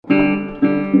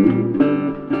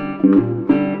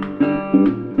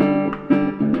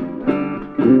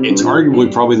It's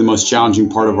arguably probably the most challenging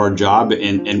part of our job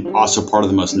and also part of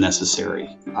the most necessary.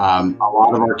 A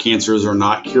lot of our cancers are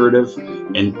not curative,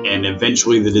 and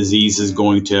eventually the disease is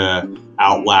going to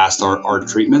outlast our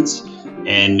treatments.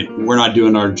 And we're not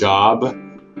doing our job,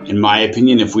 in my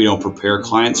opinion, if we don't prepare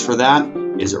clients for that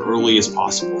as early as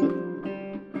possible.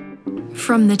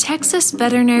 From the Texas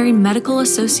Veterinary Medical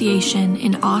Association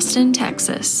in Austin,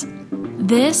 Texas,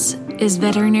 this is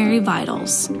Veterinary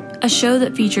Vitals, a show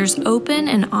that features open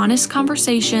and honest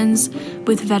conversations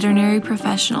with veterinary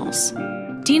professionals.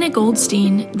 Dina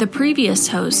Goldstein, the previous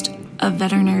host of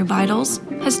Veterinary Vitals,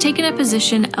 has taken a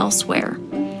position elsewhere.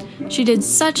 She did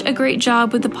such a great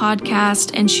job with the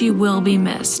podcast, and she will be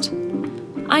missed.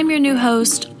 I'm your new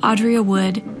host, Audria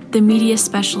Wood, the media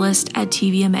specialist at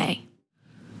TVMA.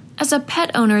 As a pet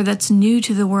owner that's new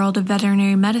to the world of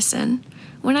veterinary medicine,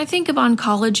 when I think of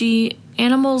oncology,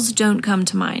 animals don't come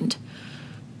to mind.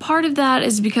 Part of that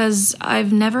is because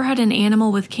I've never had an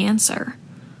animal with cancer.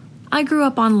 I grew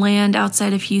up on land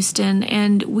outside of Houston,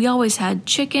 and we always had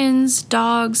chickens,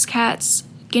 dogs, cats,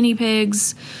 guinea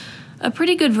pigs, a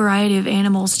pretty good variety of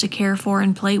animals to care for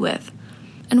and play with.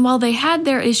 And while they had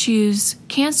their issues,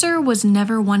 cancer was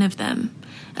never one of them,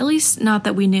 at least not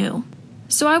that we knew.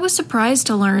 So I was surprised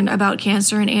to learn about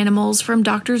cancer in animals from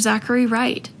Dr. Zachary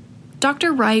Wright.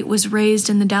 Dr. Wright was raised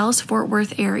in the Dallas-Fort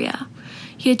Worth area.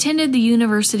 He attended the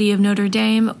University of Notre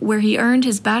Dame, where he earned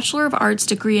his Bachelor of Arts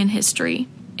degree in history.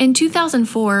 In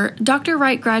 2004, Dr.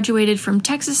 Wright graduated from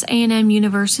Texas A&M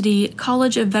University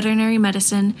College of Veterinary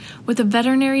Medicine with a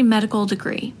veterinary medical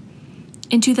degree.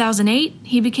 In 2008,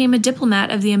 he became a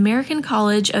diplomat of the American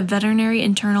College of Veterinary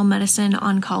Internal Medicine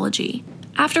Oncology.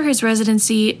 After his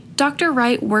residency, Dr.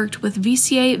 Wright worked with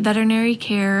VCA Veterinary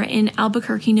Care in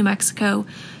Albuquerque, New Mexico,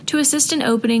 to assist in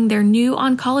opening their new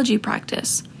oncology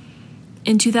practice.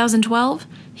 In 2012,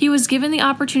 he was given the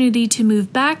opportunity to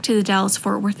move back to the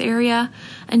Dallas-Fort Worth area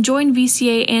and join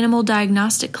VCA Animal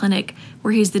Diagnostic Clinic,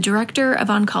 where he's the director of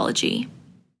oncology.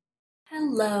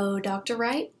 Hello, Dr.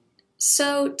 Wright.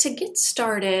 So, to get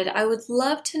started, I would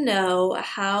love to know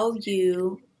how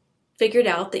you figured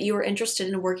out that you were interested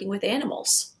in working with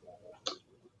animals.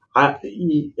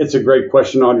 It's a great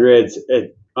question, Andrea.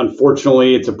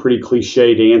 Unfortunately, it's a pretty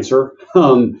cliched answer.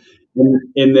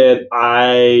 In that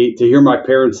to hear my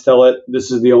parents tell it, this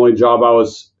is the only job I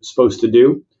was supposed to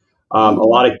do. A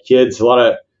lot of kids, a lot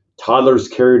of toddlers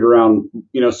carried around,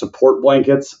 support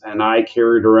blankets, and I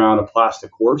carried around a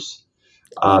plastic horse.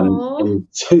 And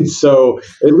so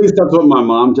at least that's what my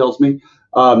mom tells me.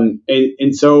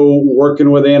 And so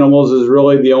working with animals is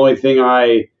really the only thing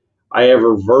I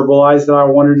ever verbalized that I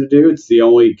wanted to do. It's the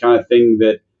only kind of thing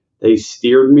that they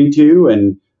steered me to.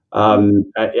 And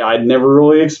I'd never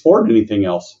really explored anything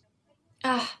else.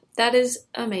 That is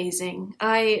amazing.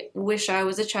 I wish I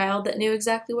was a child that knew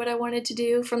exactly what I wanted to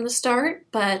do from the start,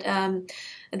 but I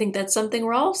think that's something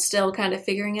we're all still kind of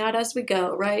figuring out as we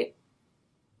go, right?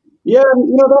 Yeah,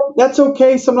 that's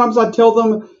okay. Sometimes I tell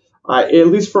them, at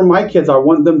least for my kids, I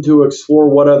want them to explore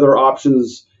what other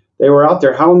options they were out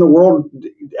there. How in the world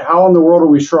are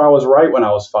we sure I was right when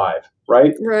I was 5?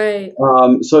 Right. Right.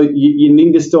 So you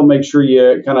need to still make sure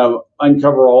you kind of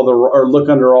uncover or look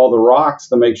under all the rocks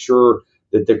to make sure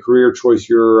that the career choice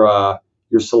you're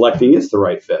selecting is the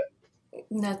right fit.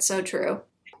 That's so true.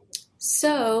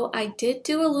 So I did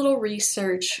do a little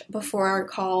research before our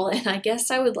call, and I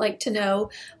guess I would like to know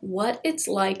what it's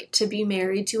like to be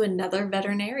married to another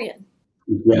veterinarian.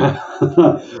 Yeah,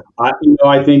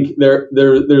 I think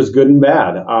there's good and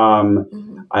bad.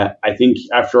 I think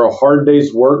after a hard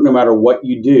day's work, no matter what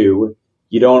you do,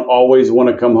 you don't always want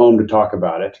to come home to talk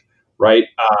about it, right?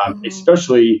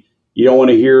 Especially you don't want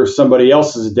to hear somebody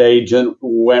else's day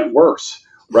went worse,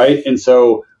 right? And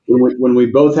so when we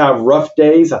both have rough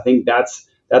days, I think that's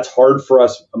hard for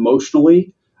us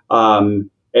emotionally.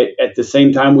 At the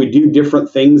same time, we do different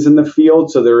things in the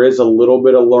field, so there is a little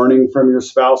bit of learning from your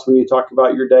spouse when you talk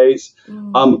about your days.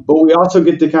 But we also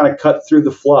get to kind of cut through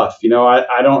the fluff.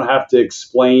 I don't have to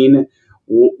explain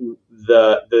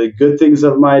the good things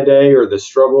of my day or the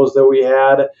struggles that we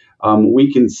had.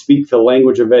 We can speak the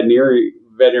language of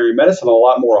veterinary medicine a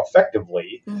lot more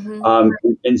effectively.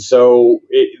 And so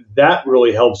that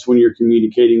really helps when you're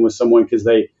communicating with someone because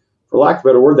they, for lack of a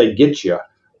better word, they get you,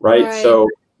 right? So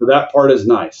that part is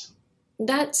nice.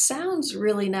 That sounds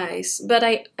really nice, but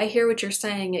I hear what you're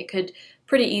saying. It could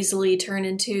pretty easily turn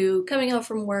into coming home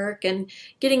from work and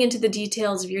getting into the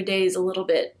details of your days a little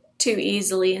bit too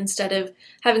easily instead of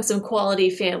having some quality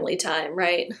family time,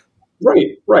 right?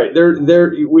 Right. Right.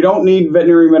 We don't need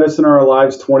veterinary medicine in our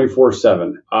lives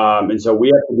 24/7. And so we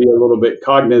have to be a little bit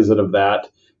cognizant of that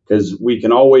because we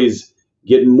can always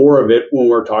get more of it when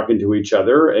we're talking to each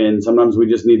other. And sometimes we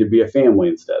just need to be a family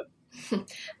instead.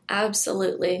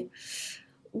 Absolutely.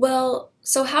 Well,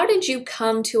 so how did you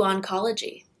come to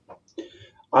oncology?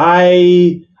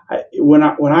 When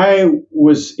I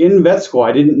was in vet school,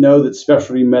 I didn't know that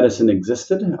specialty medicine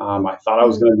existed. I thought I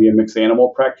was going to be a mixed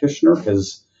animal practitioner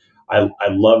because I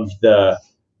loved the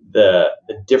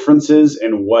differences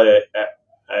in what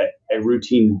a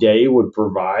routine day would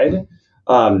provide.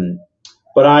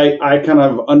 But I kind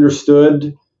of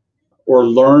understood or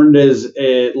learned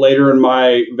later in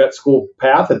my vet school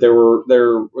path that there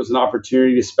was an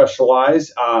opportunity to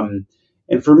specialize. And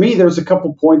for me, there's a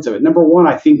couple points of it. Number one,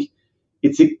 I think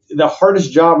the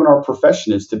hardest job in our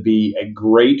profession is to be a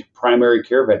great primary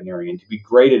care veterinarian. To be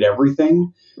great at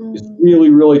everything is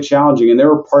really, really challenging. And there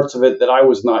were parts of it that I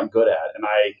was not good at. And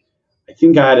I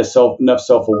think I had enough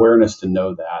self-awareness to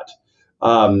know that.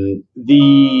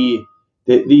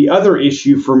 The other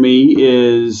issue for me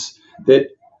is that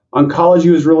oncology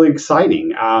was really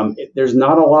exciting. There's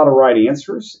not a lot of right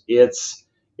answers. It's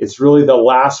really the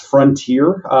last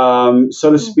frontier,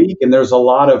 so to speak. And there's a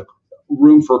lot of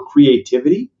room for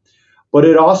creativity, but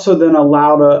it also then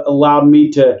allowed me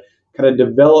to kind of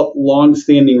develop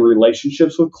long-standing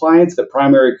relationships with clients that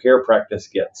primary care practice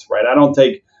gets, right? I don't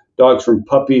take dogs from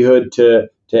puppyhood to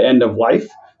end of life,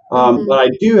 but I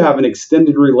do have an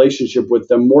extended relationship with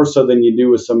them more so than you do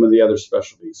with some of the other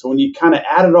specialties. So when you kind of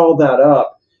added all that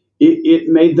up, it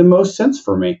made the most sense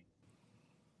for me.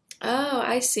 Oh,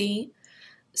 I see.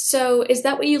 So is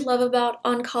that what you love about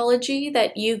oncology,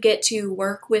 that you get to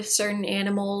work with certain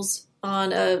animals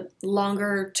on a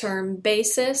longer term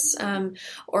basis?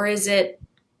 Or is it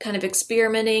kind of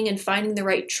experimenting and finding the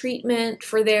right treatment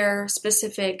for their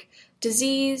specific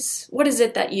disease? What is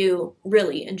it that you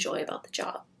really enjoy about the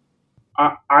job?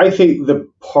 I think the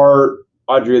part,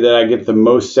 Audrey, that I get the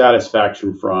most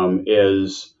satisfaction from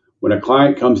is when a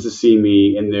client comes to see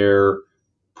me and their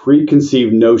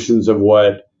preconceived notions of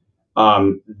what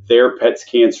their pet's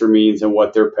cancer means and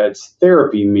what their pet's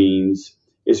therapy means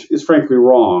is frankly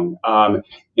wrong.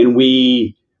 And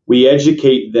we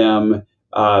educate them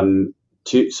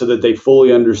so that they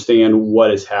fully understand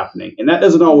what is happening. And that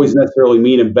doesn't always necessarily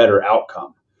mean a better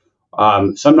outcome.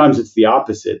 Sometimes it's the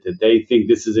opposite, that they think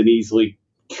this is an easily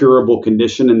curable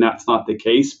condition, and that's not the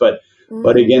case. But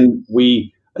again,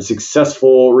 a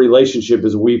successful relationship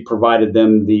is we've provided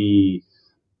them the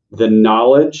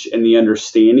knowledge and the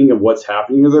understanding of what's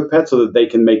happening to their pet so that they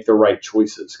can make the right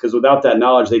choices. Because without that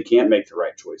knowledge, they can't make the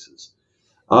right choices.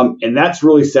 And that's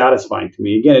really satisfying to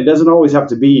me. Again, it doesn't always have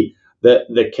to be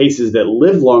the cases that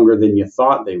live longer than you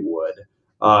thought they would.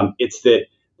 It's that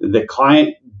the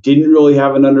client didn't really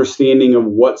have an understanding of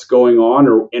what's going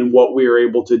on and what we were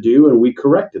able to do, and we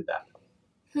corrected that.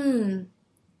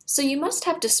 So you must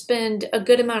have to spend a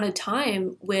good amount of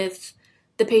time with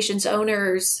the patient's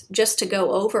owners just to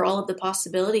go over all of the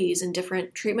possibilities and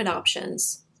different treatment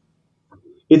options.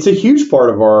 It's a huge part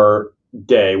of our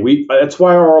day. That's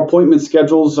why our appointment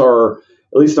schedules are,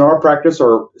 at least in our practice,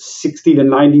 are 60 to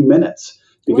 90 minutes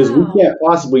because we can't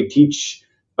possibly teach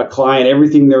a client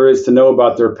everything there is to know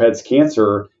about their pet's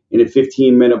cancer in a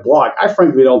 15-minute block. I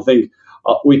frankly don't think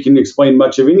we can explain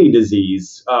much of any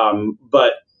disease,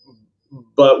 but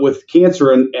with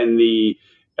cancer and the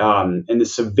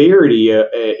severity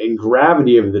and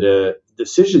gravity of the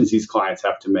decisions these clients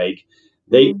have to make,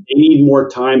 they need more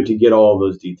time to get all of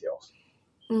those details.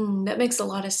 That makes a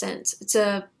lot of sense. It's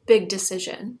a big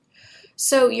decision.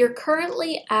 So you're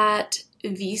currently at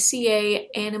VCA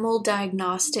Animal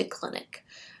Diagnostic Clinic.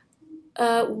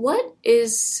 What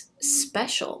is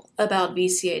special about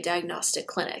VCA Diagnostic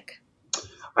Clinic?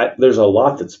 There's a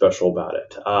lot that's special about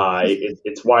it.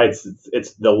 It's why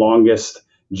it's the longest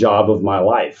job of my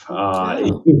life.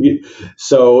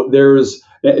 So there's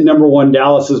number one,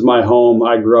 Dallas is my home.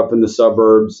 I grew up in the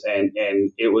suburbs, and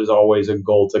it was always a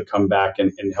goal to come back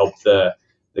and help the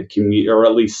community, or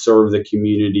at least serve the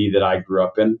community that I grew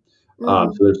up in.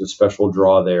 So there's a special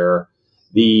draw there.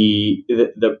 The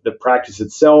practice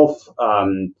itself,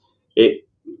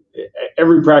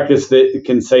 every practice that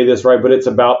can say this, right, but it's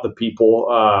about the people.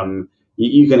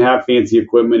 You can have fancy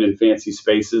equipment and fancy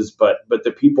spaces, but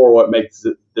the people are what makes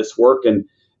this work. And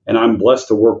I'm blessed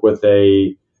to work with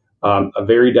a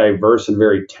very diverse and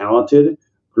very talented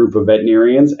group of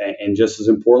veterinarians, and just as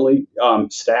importantly,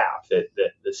 staff. That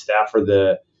the staff are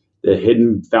the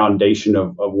hidden foundation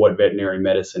of what veterinary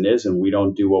medicine is, and we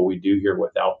don't do what we do here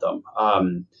without them.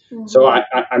 So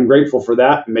I'm grateful for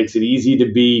that. It makes it easy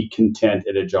to be content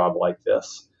at a job like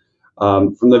this.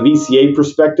 From the VCA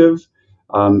perspective,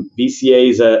 VCA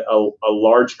is a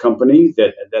large company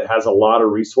that has a lot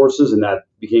of resources, and that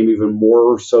became even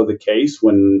more so the case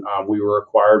when we were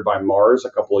acquired by Mars a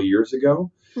couple of years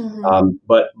ago.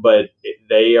 But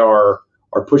they are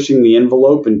pushing the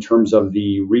envelope in terms of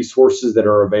the resources that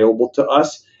are available to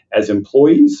us as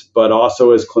employees, but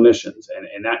also as clinicians.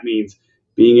 And that means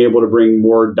being able to bring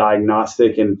more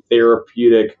diagnostic and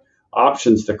therapeutic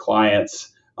options to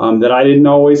clients that I didn't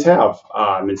always have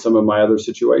in some of my other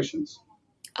situations.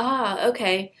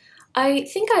 Okay. I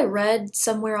think I read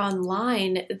somewhere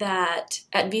online that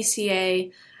at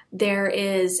VCA there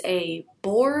is a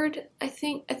board, I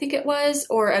think it was,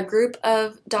 or a group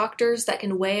of doctors that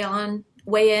can weigh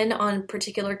in on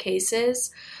particular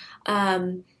cases.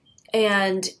 And,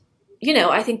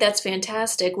 I think that's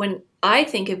fantastic. When I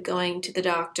think of going to the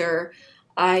doctor,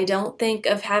 I don't think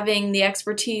of having the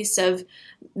expertise of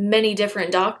many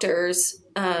different doctors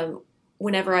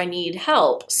whenever I need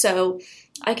help. So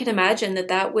I can imagine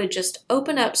that would just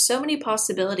open up so many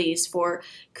possibilities for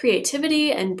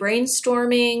creativity and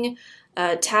brainstorming,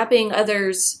 tapping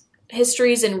others'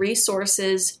 histories and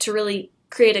resources to really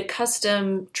create a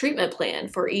custom treatment plan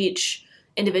for each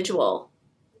individual.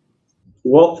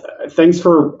 Well, thanks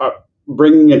for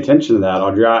bringing attention to that,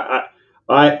 Audrey.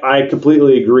 I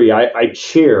completely agree. I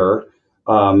chair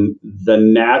the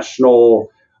National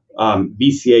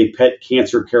VCA Pet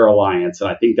Cancer Care Alliance, and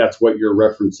I think that's what you're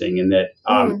referencing. In that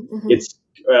it's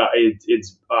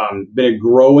been a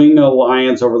growing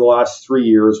alliance over the last 3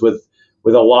 years with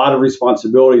a lot of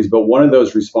responsibilities. But one of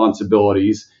those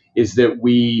responsibilities is that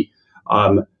we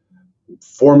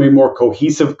form a more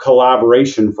cohesive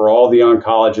collaboration for all the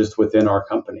oncologists within our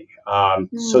company.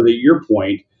 So that your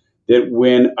point, that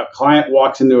when a client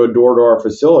walks into a door-to-door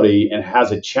facility and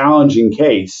has a challenging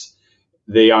case,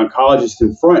 the oncologist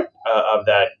in front of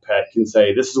that pet can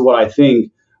say, this is what I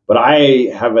think, but I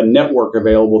have a network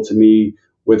available to me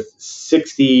with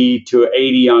 60 to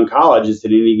 80 oncologists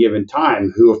at any given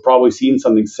time who have probably seen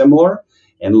something similar.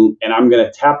 And I'm going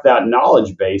to tap that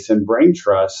knowledge base and brain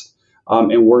trust.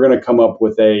 And we're going to come up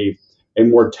with a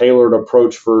more tailored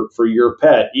approach for your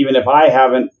pet, even if I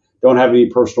don't have any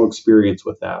personal experience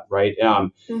with that. Right.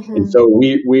 And so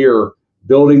we are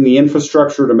building the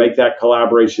infrastructure to make that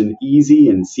collaboration easy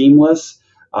and seamless.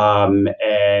 And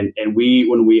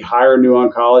when we hire new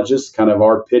oncologists, kind of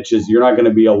our pitch is you're not going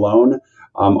to be alone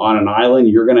on an island.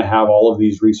 You're going to have all of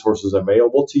these resources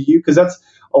available to you, because that's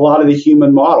a lot of the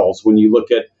human models. When you look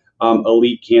at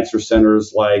elite cancer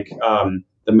centers like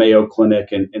the Mayo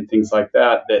Clinic and things like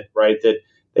that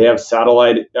they have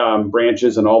satellite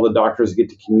branches, and all the doctors get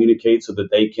to communicate so that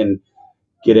they can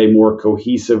get a more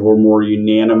cohesive or more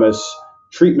unanimous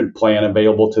treatment plan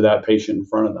available to that patient in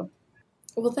front of them.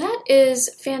 Well, that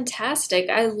is fantastic.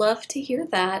 I love to hear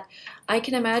that. I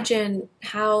can imagine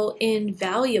how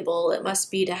invaluable it must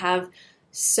be to have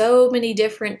so many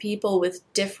different people with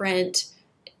different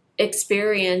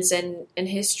experience and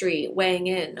history weighing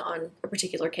in on a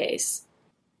particular case.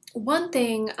 One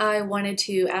thing I wanted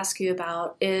to ask you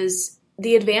about is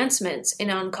the advancements in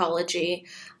oncology.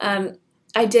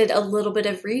 I did a little bit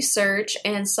of research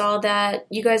and saw that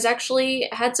you guys actually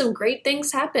had some great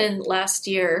things happen last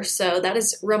year. So that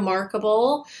is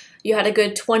remarkable. You had a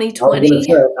good 2020.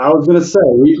 I was going to say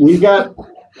we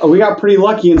got pretty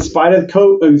lucky in spite of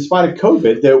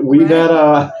COVID that we've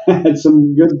had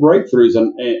some good breakthroughs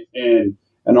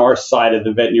in our side of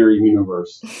the veterinary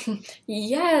universe.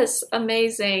 Yes,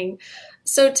 amazing.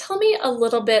 So tell me a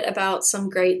little bit about some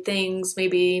great things,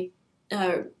 maybe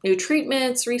new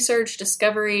treatments, research,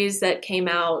 discoveries that came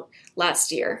out last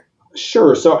year.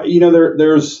 Sure. So,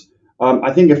 there's,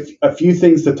 I think, a few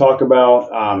things to talk about,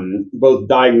 both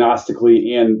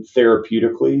diagnostically and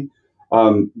therapeutically.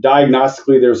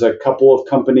 Diagnostically, there's a couple of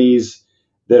companies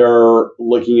that are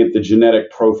looking at the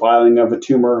genetic profiling of a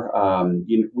tumor.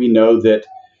 We know that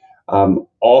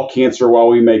all cancer, while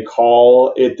we may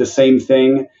call it the same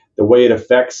thing, the way it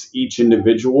affects each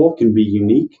individual can be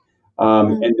unique.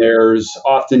 And there's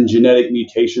often genetic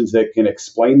mutations that can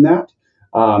explain that,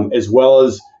 as well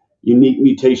as unique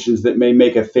mutations that may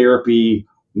make a therapy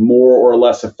more or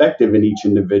less effective in each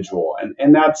individual.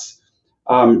 And that's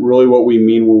really what we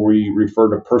mean when we refer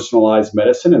to personalized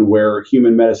medicine, and where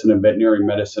human medicine and veterinary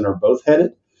medicine are both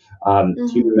headed.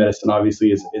 Human medicine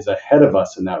obviously is ahead of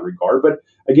us in that regard. But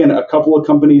again, a couple of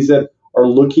companies that are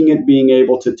looking at being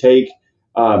able to take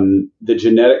the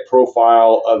genetic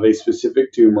profile of a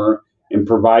specific tumor and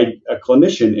provide a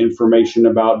clinician information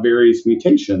about various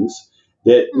mutations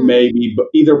that may be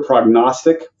either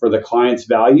prognostic for the client's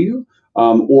value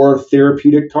or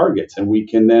therapeutic targets. And we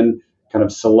can then kind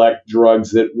of select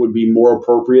drugs that would be more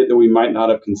appropriate that we might not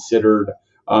have considered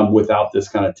without this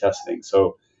kind of testing.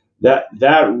 So that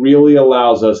really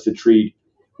allows us to treat.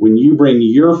 When you bring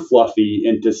your Fluffy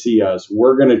in to see us,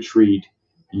 we're going to treat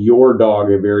your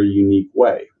dog a very unique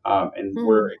way. And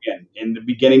we're, again, in the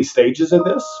beginning stages of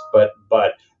this, but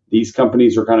these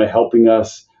companies are kind of helping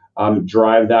us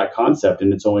drive that concept,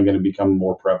 and it's only going to become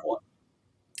more prevalent.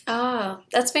 Ah,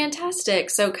 that's fantastic.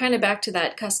 So kind of back to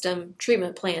that custom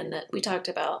treatment plan that we talked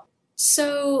about.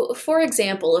 So, for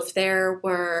example, if there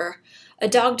were a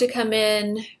dog to come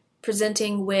in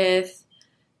presenting with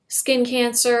skin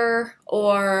cancer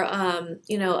or,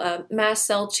 a mast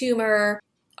cell tumor,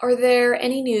 are there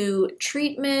any new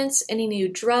treatments, any new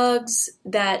drugs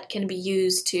that can be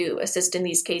used to assist in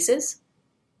these cases?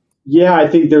 Yeah, I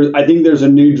think there's a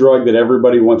new drug that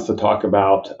everybody wants to talk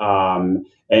about.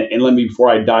 And let me, before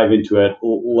I dive into it,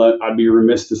 I'd be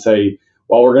remiss to say,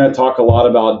 while we're going to talk a lot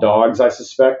about dogs, I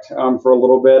suspect, for a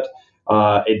little bit,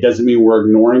 it doesn't mean we're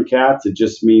ignoring cats. It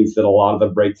just means that a lot of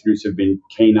the breakthroughs have been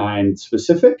canine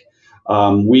specific.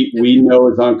 We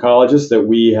know as oncologists that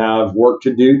we have work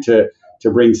to do to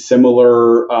bring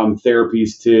similar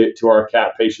therapies to our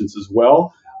cat patients as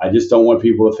well. I just don't want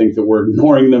people to think that we're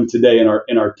ignoring them today in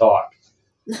our talk.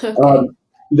 Okay.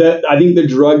 I think the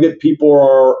drug that people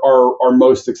are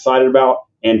most excited about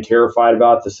and terrified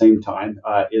about at the same time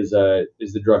is the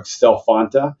drug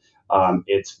Stelfonta.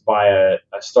 It's by a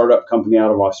startup company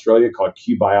out of Australia called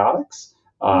Q-Biotics,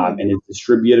 and it's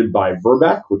distributed by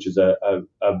Virbac, which is a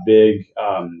big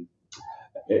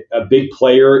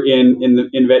player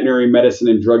in veterinary medicine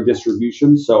and drug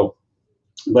distribution. So,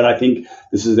 but I think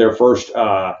this is their first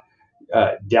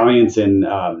dalliance in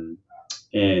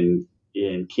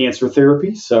cancer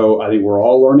therapy. So I think we're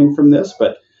all learning from this.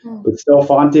 But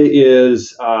Stelfonta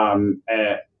is an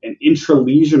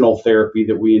intralesional therapy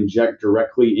that we inject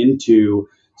directly into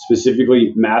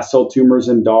specifically mast cell tumors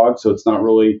in dogs. So it's not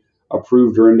really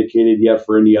approved or indicated yet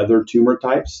for any other tumor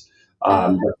types.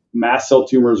 But mast cell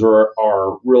tumors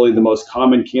are really the most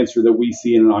common cancer that we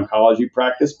see in an oncology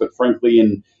practice, but frankly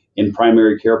in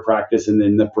primary care practice and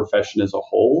in the profession as a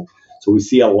whole. So we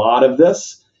see a lot of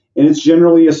this. And it's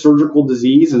generally a surgical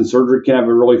disease, and surgery can have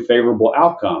a really favorable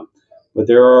outcome. But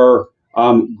there are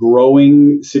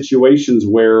growing situations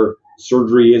where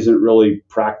surgery isn't really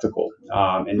practical.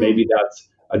 And maybe that's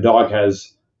a dog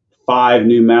has 5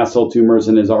 new mast cell tumors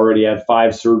and has already had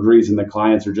 5 surgeries, and the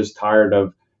clients are just tired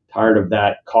of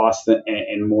that cost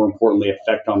and more importantly,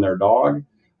 effect on their dog.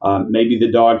 Maybe the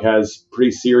dog has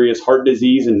pretty serious heart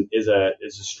disease and is a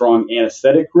strong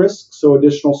anesthetic risk, so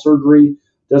additional surgery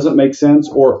doesn't make sense,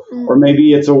 or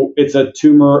maybe it's a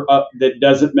tumor that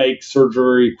doesn't make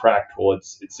surgery practical.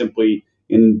 It's simply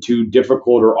in too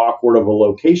difficult or awkward of a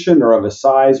location or of a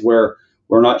size where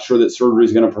we're not sure that surgery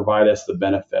is going to provide us the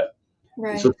benefit.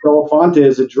 Right. So Stelfonta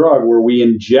is a drug where we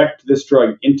inject this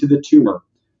drug into the tumor.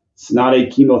 It's not a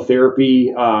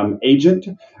chemotherapy agent,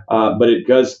 but it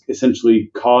does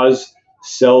essentially cause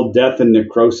cell death and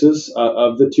necrosis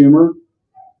of the tumor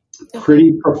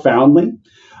pretty profoundly.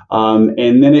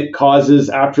 And then it causes,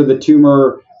 after the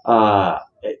tumor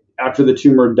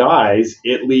dies,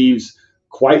 it leaves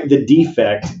quite the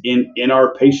defect in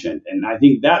our patient. And I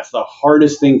think that's the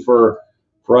hardest thing for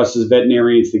us as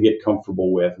veterinarians to get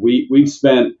comfortable with. We've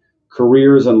spent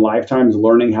careers and lifetimes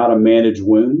learning how to manage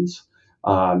wounds.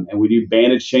 And we do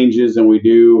bandage changes, and we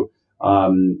do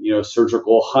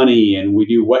surgical honey, and we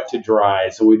do wet to dry.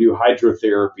 So we do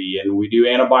hydrotherapy, and we do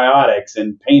antibiotics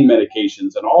and pain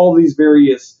medications and all these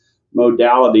various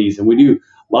modalities. And we do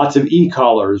lots of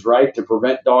e-collars, right, to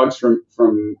prevent dogs from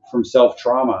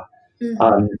self-trauma.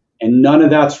 And none of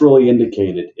that's really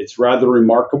indicated. It's rather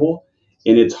remarkable.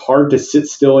 And it's hard to sit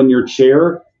still in your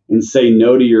chair and say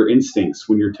no to your instincts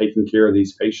when you're taking care of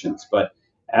these patients. But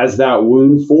as that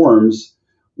wound forms,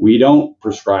 we don't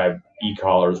prescribe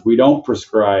e-collars. We don't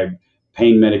prescribe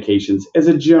pain medications as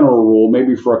a general rule,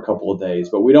 maybe for a couple of days,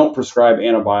 but we don't prescribe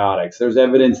antibiotics. There's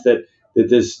evidence that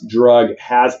this drug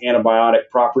has antibiotic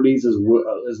properties as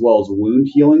well as wound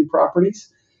healing properties.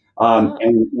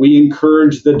 And we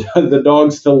encourage the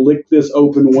dogs to lick this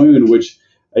open wound, which,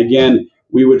 again,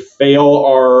 we would fail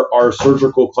our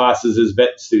surgical classes as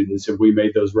vet students if we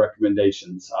made those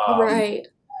recommendations. Right.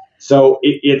 So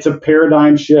it's a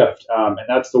paradigm shift, and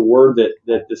that's the word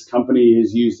that this company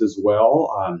has used as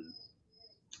well.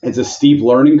 It's a steep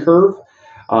learning curve,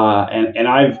 and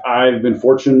I've been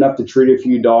fortunate enough to treat a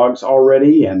few dogs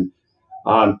already, and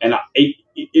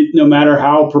no matter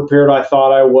how prepared I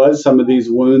thought I was, some of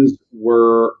these wounds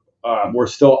were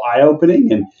still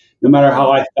eye-opening, and no matter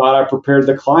how I thought I prepared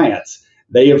the clients,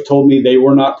 they have told me they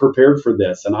were not prepared for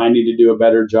this, and I need to do a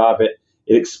better job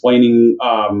explaining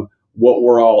what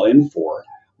we're all in for.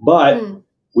 But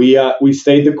we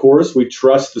stayed the course. We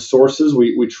trust the sources.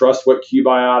 We trust what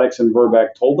Qbiotics and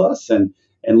Virbac told us. And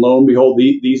lo and behold,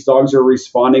 these dogs are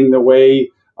responding the way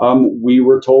we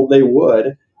were told they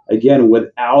would. Again,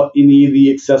 without any of the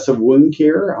excessive wound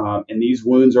care. And these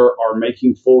wounds are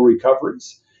making full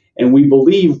recoveries. And we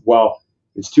believe, well,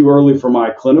 it's too early for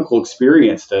my clinical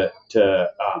experience to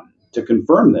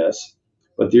confirm this,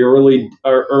 but the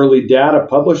early data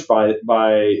published by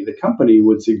the company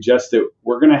would suggest that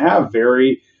we're going to have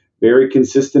very, very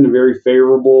consistent and very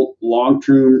favorable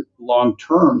long-term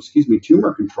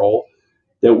tumor control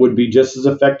that would be just as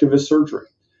effective as surgery.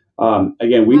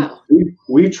 Again,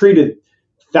 we've treated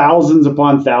thousands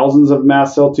upon thousands of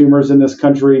mast cell tumors in this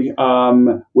country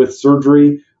with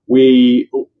surgery.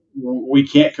 We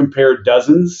can't compare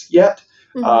dozens yet,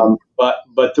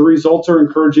 but the results are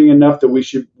encouraging enough that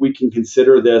we can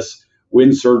consider this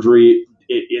when surgery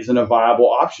isn't a viable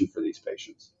option for these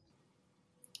patients.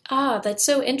 That's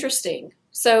so interesting.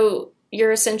 So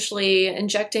you're essentially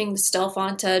injecting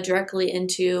Stelfonta directly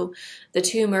into the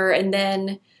tumor, and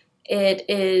then it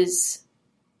is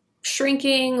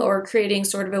shrinking or creating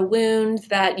sort of a wound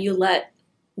that you let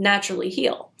naturally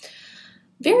heal.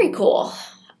 Very cool.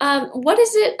 What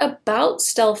is it about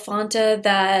Stelfonta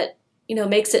that,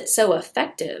 makes it so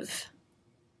effective?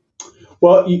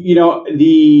 Well,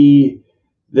 the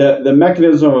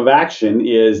mechanism of action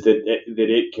is that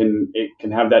it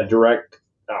can have that direct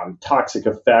toxic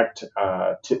effect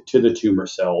to the tumor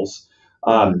cells.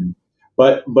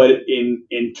 But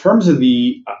in terms of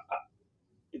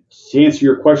to answer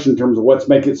your question in terms of what's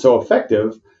making it so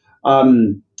effective, I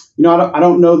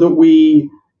don't know that we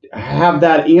have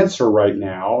that answer right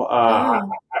now.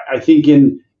 I think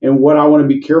in what I want to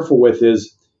be careful with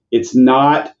is it's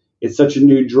such a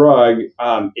new drug.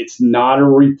 It's not a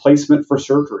replacement for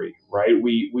surgery, right?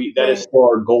 That is still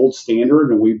our gold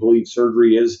standard, and we believe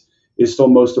surgery is still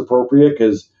most appropriate,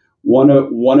 because one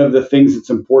of the things that's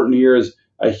important here is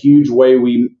a huge way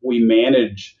we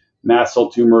manage mast cell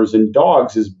tumors in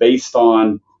dogs is based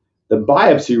on the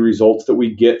biopsy results that we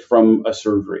get from a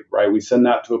surgery, right? We send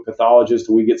that to a pathologist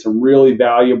and we get some really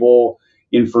valuable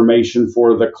information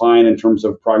for the client in terms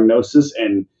of prognosis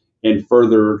and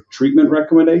further treatment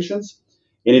recommendations.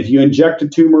 And if you inject a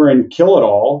tumor and kill it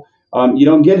all, you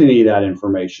don't get any of that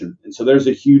information. And so there's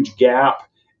a huge gap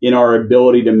in our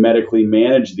ability to medically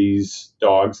manage these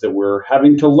dogs that we're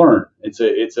having to learn. It's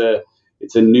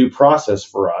a new process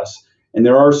for us. And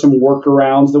there are some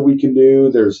workarounds that we can do.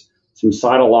 There's some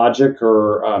cytologic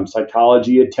or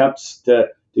cytology attempts to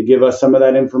give us some of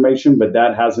that information, but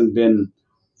that hasn't been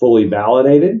fully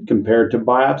validated compared to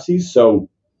biopsies. So,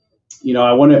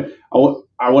 I want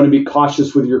to be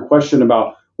cautious with your question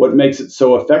about what makes it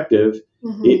so effective.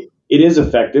 It is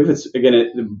effective.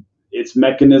 Its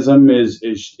mechanism has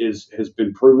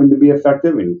been proven to be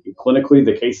effective, and clinically,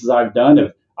 the cases I've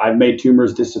done I've made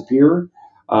tumors disappear.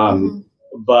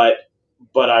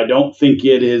 But I don't think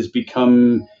it has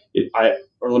become.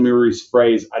 Or let me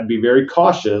rephrase. I'd be very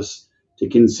cautious to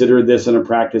consider this in a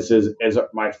practice as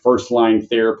my first line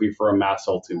therapy for a mast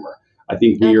cell tumor. I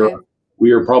think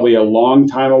we are probably a long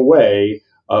time away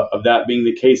of that being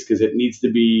the case, because it needs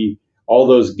to be, all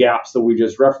those gaps that we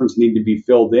just referenced need to be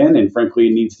filled in, and frankly,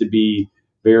 it needs to be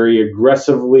very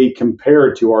aggressively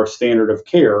compared to our standard of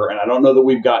care. And I don't know that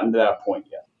we've gotten to that point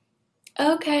yet.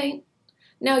 Okay.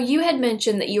 Now, you had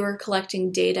mentioned that you were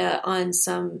collecting data on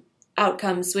some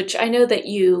outcomes, which I know that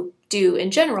you do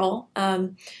in general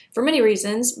for many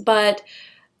reasons, but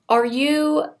are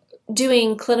you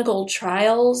doing clinical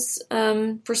trials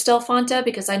for Stelfonta?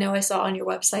 Because I know I saw on your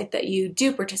website that you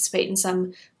do participate in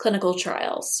some clinical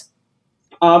trials.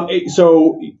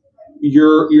 So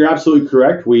you're absolutely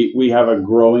correct. We have a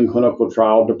growing clinical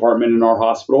trial department in our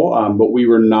hospital, but we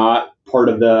were not part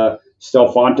of the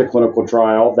Stelfonta clinical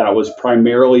trial. That was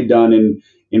primarily done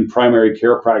in primary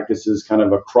care practices kind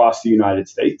of across the United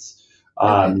States.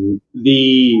 In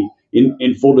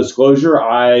full disclosure,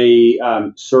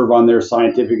 I serve on their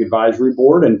scientific advisory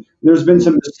board, and there's been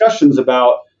some discussions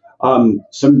about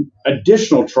some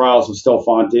additional trials of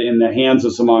Stelfonta in the hands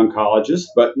of some oncologists,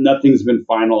 but nothing's been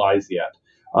finalized yet.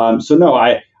 So no,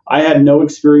 I had no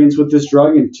experience with this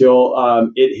drug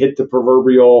until it hit the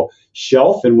proverbial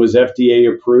shelf and was FDA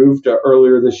approved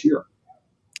earlier this year.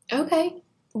 Okay.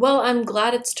 Well, I'm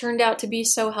glad it's turned out to be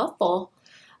so helpful.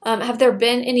 Have there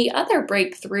been any other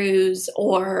breakthroughs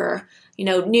or,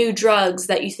 new drugs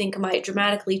that you think might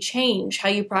dramatically change how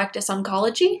you practice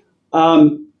oncology?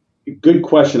 Good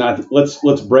question.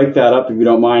 Let's break that up if you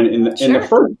don't mind. In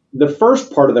the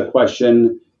first part of the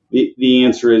question, the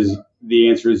answer is the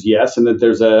answer is yes, and that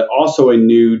there's also a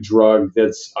new drug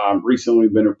that's recently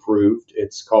been approved.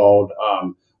 It's called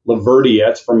Laverdia.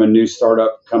 It's from a new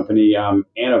startup company,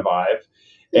 Anavive,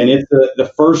 and it's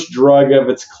the first drug of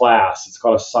its class. It's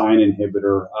called a SINE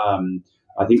inhibitor.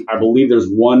 I believe there's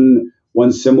one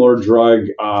similar drug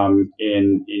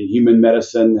in human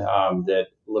medicine that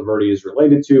Laverdia is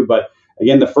related to, but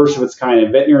again, the first of its kind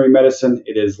in veterinary medicine.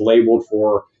 It is labeled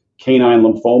for canine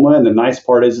lymphoma, and the nice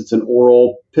part is it's an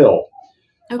oral pill.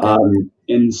 Okay.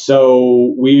 And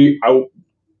so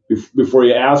before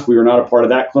you ask, we were not a part of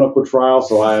that clinical trial,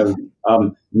 so I have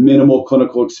minimal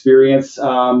clinical experience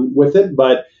with it.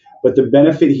 But the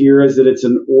benefit here is that it's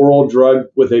an oral drug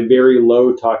with a very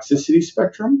low toxicity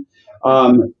spectrum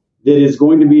that is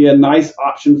going to be a nice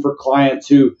option for clients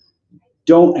who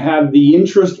don't have the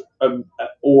interest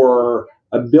or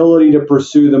ability to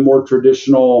pursue the more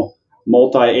traditional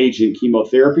multi-agent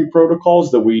chemotherapy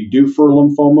protocols that we do for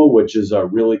lymphoma, which is a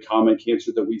really common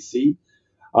cancer that we see.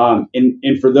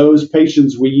 And for those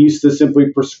patients, we used to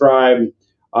simply prescribe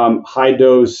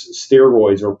high-dose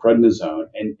steroids or prednisone.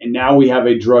 And now we have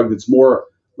a drug that's more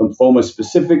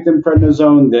lymphoma-specific than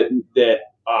prednisone that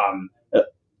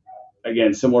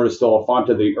again, similar to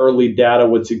Stelifanta, the early data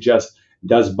would suggest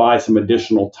does buy some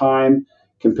additional time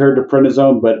compared to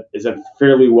prednisone, but is a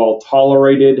fairly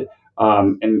well-tolerated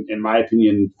and, in my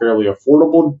opinion, fairly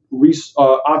affordable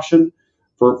option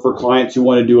for clients who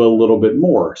want to do a little bit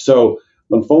more. So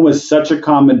lymphoma is such a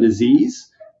common disease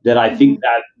that I think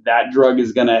that drug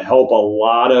is going to help a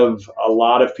lot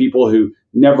of people who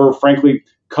never, frankly,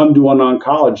 come to an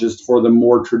oncologist for the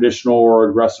more traditional or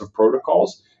aggressive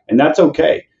protocols, and that's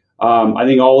okay. I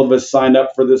think all of us signed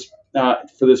up for this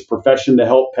profession to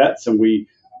help pets, and we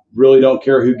really don't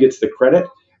care who gets the credit.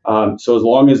 So as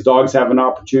long as dogs have an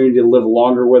opportunity to live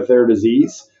longer with their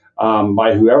disease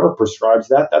by whoever prescribes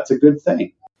that, that's a good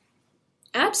thing.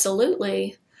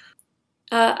 Absolutely.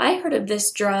 I heard of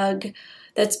this drug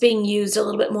that's being used a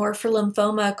little bit more for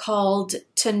lymphoma called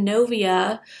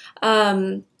Tanovea.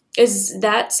 Is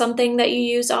that something that you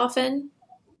use often?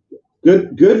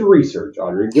 Good research,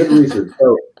 Audrey. Good research.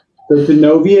 So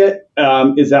Tanovea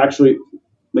is actually,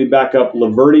 let me back up,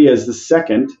 Laverdia is the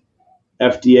second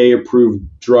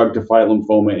FDA-approved drug to fight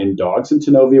lymphoma in dogs, and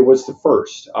Tanovea was the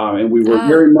first. And we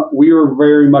were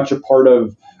very much a part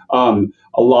of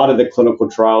a lot of the clinical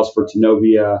trials for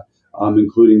Tanovea,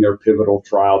 including their pivotal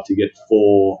trial to get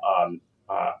full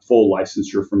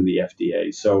licensure from the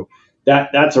FDA. So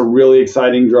that's a really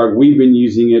exciting drug. We've been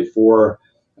using it for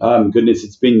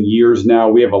it's been years now.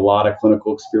 We have a lot of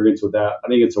clinical experience with that. I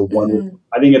think it's a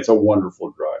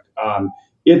wonderful drug.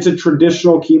 It's a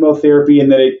traditional chemotherapy in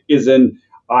that it is an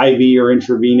IV or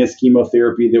intravenous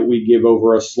chemotherapy that we give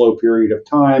over a slow period of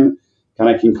time.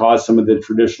 Kind of can cause some of the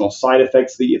traditional side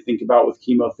effects that you think about with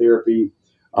chemotherapy.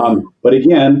 But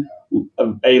again,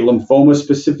 a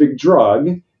lymphoma-specific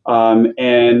drug,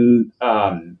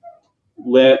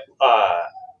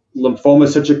 lymphoma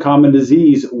is such a common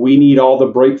disease. We need all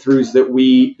the breakthroughs that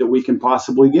we can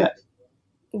possibly get.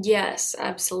 Yes,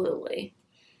 absolutely.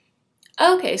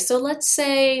 Okay, so let's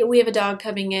say we have a dog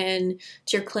coming in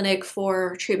to your clinic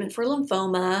for treatment for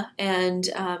lymphoma, and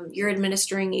you're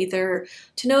administering either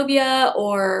Tanovea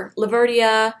or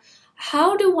Laverdia.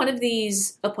 How do one of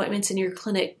these appointments in your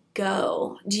clinic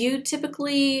go? Do you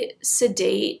typically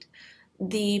sedate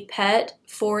the pet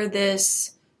for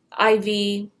this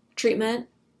IV treatment?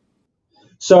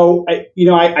 So, I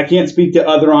can't speak to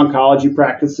other oncology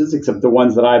practices except the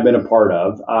ones that I've been a part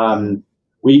of.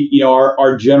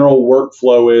 Our general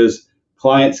workflow is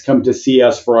clients come to see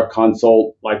us for a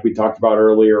consult, like we talked about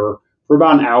earlier, for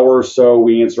about an hour or so.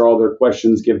 We answer all their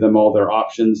questions, give them all their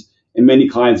options, and many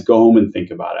clients go home and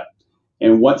think about it.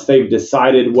 And once they've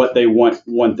decided what they want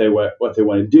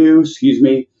to do,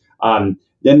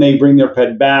 then they bring their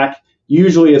pet back,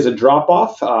 usually as a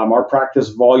drop-off. Our practice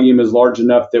volume is large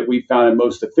enough that we found it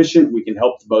most efficient. We can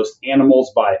help the most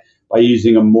animals by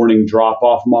using a morning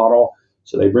drop-off model.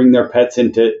 So they bring their pets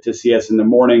in to see us in the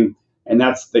morning, and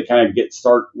they kind of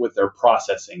start with their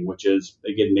processing, which is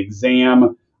they get an exam,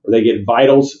 or they get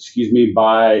vitals,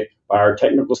 by our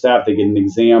technical staff. They get an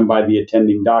exam by the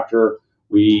attending doctor.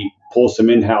 We pull some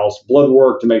in-house blood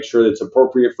work to make sure that it's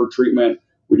appropriate for treatment.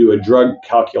 We do a drug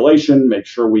calculation, make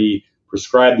sure we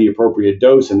prescribe the appropriate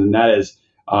dose, and then that is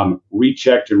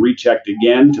rechecked and rechecked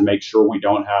again to make sure we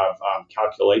don't have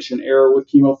calculation error with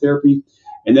chemotherapy.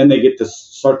 And then they get to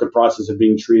start the process of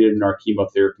being treated in our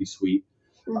chemotherapy suite.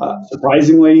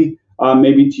 Surprisingly,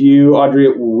 maybe to you,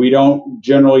 Audrey, we don't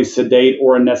generally sedate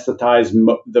or anesthetize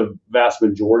the vast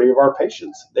majority of our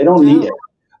patients. They don't need it.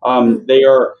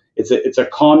 It's a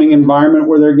calming environment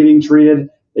where they're getting treated.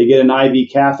 they get an IV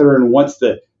catheter, and once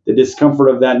the discomfort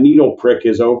of that needle prick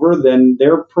is over, then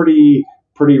they're pretty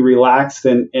relaxed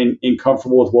and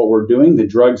comfortable with what we're doing. The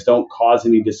drugs don't cause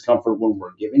any discomfort when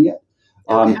we're giving it.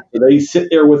 Okay. So they sit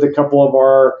there with a couple of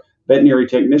our veterinary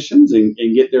technicians and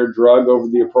get their drug over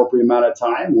the appropriate amount of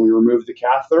time. We remove the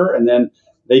catheter, and then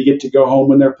they get to go home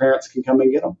when their parents can come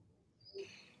and get them.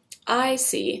 I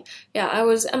see. Yeah, I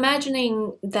was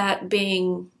imagining that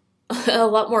being a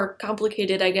lot more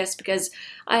complicated, I guess, because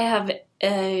I have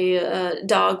a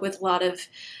dog with a lot of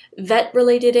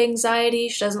vet-related anxiety.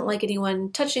 She doesn't like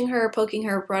anyone touching her, poking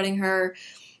her, prodding her,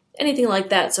 anything like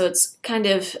that. So it's kind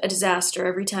of a disaster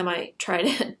every time I try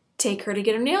to take her to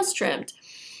get her nails trimmed.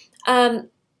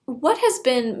 What has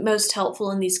been most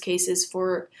helpful in these cases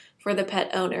for the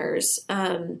pet owners,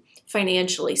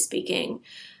 financially speaking?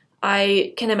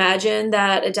 I can imagine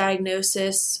that a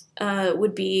diagnosis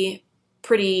would be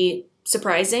pretty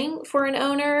surprising for an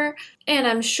owner, and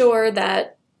I'm sure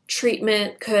that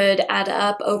treatment could add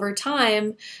up over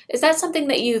time. Is that something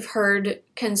that you've heard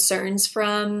concerns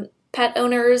from pet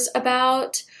owners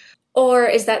about, or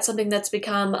is that something that's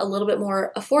become a little bit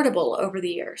more affordable over the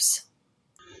years?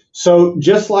 So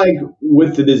just like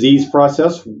with the disease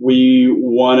process, we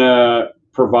want to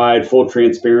provide full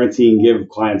transparency and give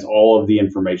clients all of the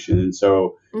information. And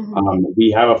so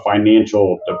we have a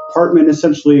financial department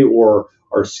essentially, or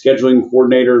our scheduling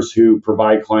coordinators who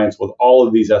provide clients with all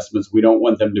of these estimates. We don't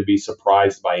want them to be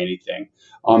surprised by anything.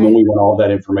 And we want all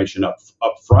that information up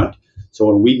front. So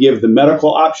when we give the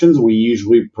medical options, we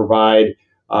usually provide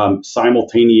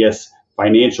simultaneous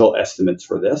financial estimates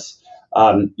for this.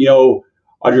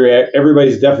 Audrey,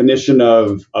 everybody's definition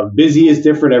of busy is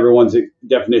different. Everyone's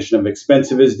definition of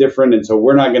expensive is different. And so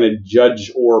we're not going to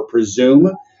judge or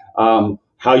presume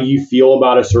how you feel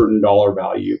about a certain dollar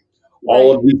value. Right.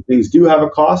 All of these things do have a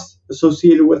cost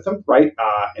associated with them, right?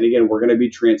 And again, we're going to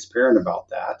be transparent about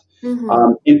that.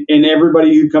 And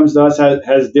everybody who comes to us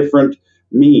has different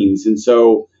means. And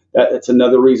so that's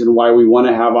another reason why we want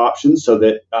to have options so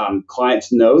that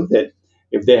clients know that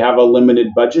if they have a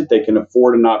limited budget, they can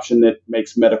afford an option that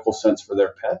makes medical sense for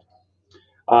their pet.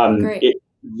 But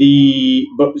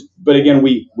again,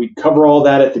 we cover all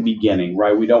that at the beginning,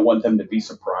 right? We don't want them to be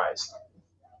surprised.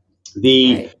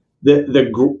 The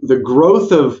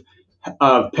growth of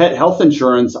pet health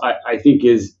insurance, I think,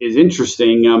 is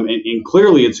interesting, and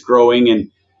clearly it's growing. And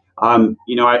I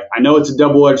know it's a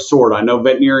double-edged sword. I know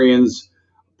veterinarians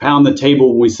pound the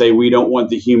table when we say we don't want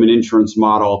the human insurance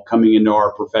model coming into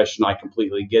our profession. I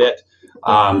completely get it.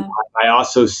 I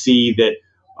also see that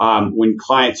when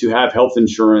clients who have health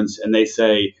insurance and they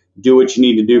say, do what you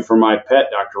need to do for my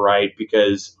pet, Dr. Wright,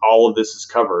 because all of this is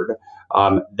covered,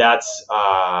 that's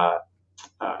the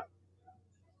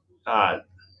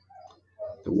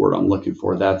word I'm looking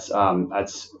for. That's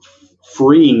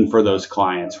freeing for those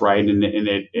clients, right? And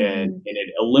it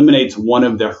eliminates one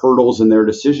of the hurdles in their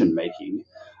decision making.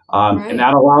 And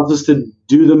that allows us to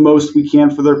do the most we can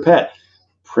for their pet.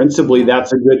 Principally,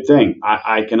 that's a good thing.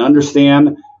 I can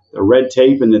understand the red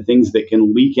tape and the things that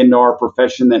can leak into our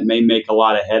profession that may make a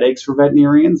lot of headaches for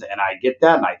veterinarians. And I get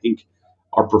that. And I think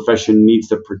our profession needs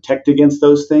to protect against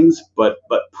those things. But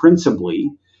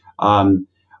principally,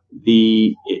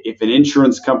 if an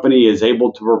insurance company is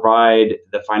able to provide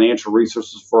the financial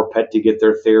resources for a pet to get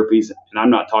their therapies, and I'm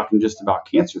not talking just about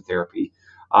cancer therapy,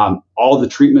 all the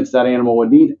treatments that animal would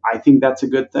need, I think that's a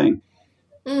good thing.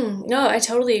 No, I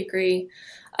totally agree.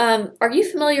 Are you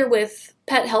familiar with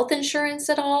pet health insurance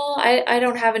at all? I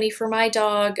don't have any for my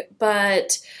dog,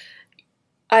 but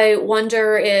I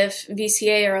wonder if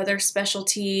VCA or other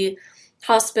specialty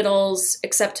hospitals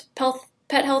accept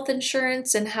pet health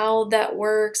insurance and how that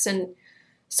works. And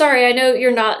sorry, I know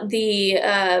you're not the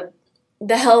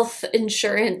health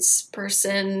insurance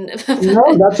person.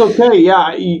 No, that's okay. Yeah,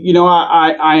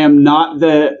 I am not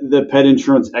the pet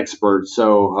insurance expert.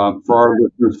 So for our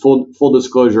listeners, full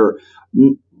disclosure,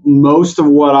 most of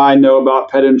what I know about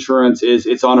pet insurance is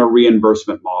it's on a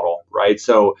reimbursement model, right?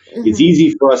 So it's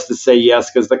easy for us to say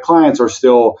yes because the clients are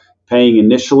still paying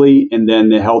initially, and then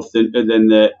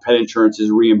the pet insurance is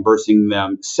reimbursing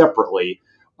them separately.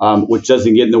 Which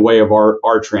doesn't get in the way of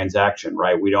our transaction,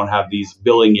 right? We don't have these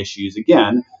billing issues,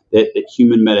 again, that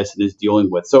human medicine is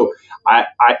dealing with. So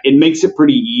it makes it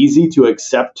pretty easy to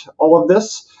accept all of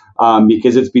this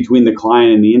because it's between the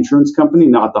client and the insurance company,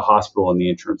 not the hospital and the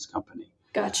insurance company.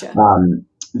 Gotcha.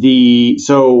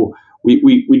 So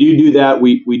we do that.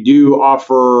 We do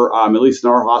offer, at least in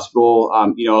our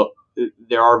hospital,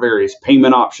 there are various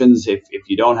payment options. If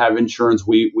you don't have insurance,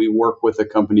 we work with a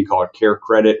company called Care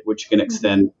Credit, which can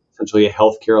extend essentially a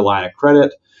healthcare line of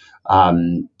credit.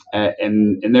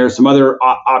 and there are some other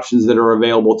options that are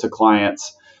available to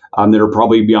clients that are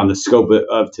probably beyond the scope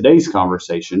of today's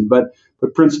conversation. But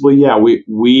principally, yeah,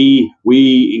 we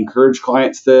encourage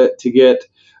clients to get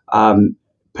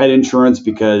pet insurance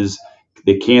because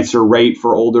the cancer rate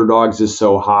for older dogs is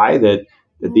so high that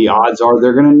the odds are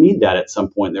they're going to need that at some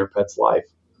point in their pet's life.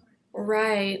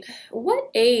 Right. What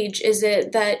age is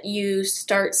it that you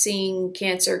start seeing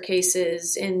cancer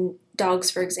cases in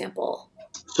dogs, for example?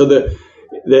 So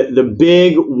the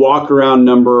big walk around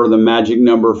number, the magic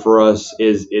number for us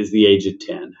is the age of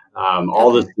 10.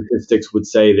 All the statistics would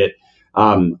say that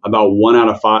about 1 out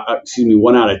of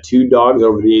 2 dogs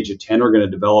over the age of 10 are going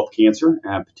to develop cancer,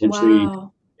 and potentially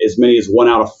as many as 1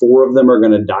 out of 4 of them are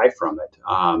going to die from it.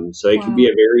 So it can be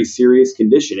a very serious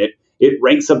condition. It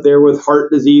ranks up there with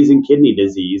heart disease and kidney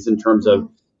disease in terms of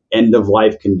end of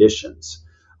life conditions.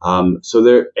 So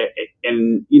there,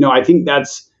 and I think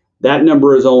that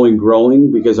number is only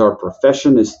growing because our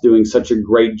profession is doing such a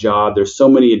great job. There's so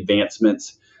many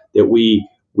advancements that we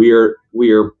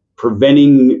are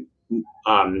preventing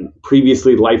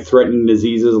previously life-threatening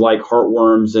diseases like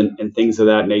heartworms and things of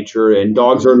that nature. And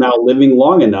dogs are now living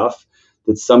long enough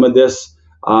that some of this,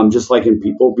 just like in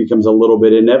people, becomes a little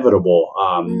bit inevitable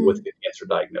with the cancer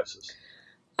diagnosis.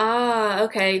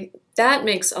 Okay. That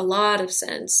makes a lot of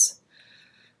sense.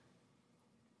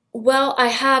 Well, I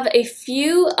have a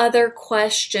few other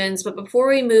questions, but before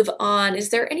we move on, is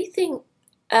there anything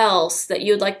else that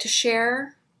you would like to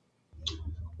share?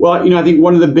 Well, I think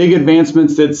one of the big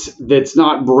advancements that's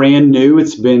not brand new,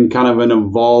 it's been kind of an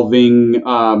evolving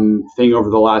thing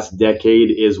over the last decade,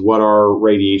 is what our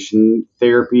radiation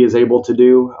therapy is able to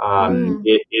do.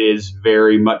 It is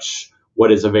very much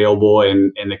what is available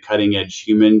in the cutting edge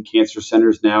human cancer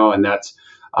centers now, and that's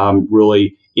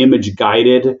really image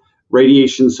guided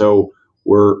radiation. So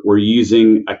we're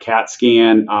using a CAT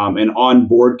scan, an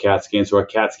onboard CAT scan, so a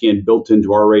CAT scan built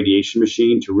into our radiation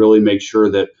machine to really make sure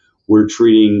that we're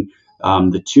treating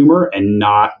the tumor and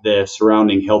not the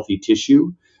surrounding healthy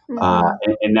tissue.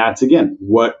 And that's, again,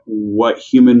 what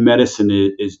human medicine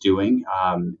is doing.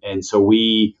 And so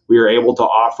we are able to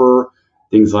offer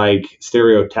things like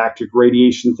stereotactic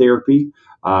radiation therapy,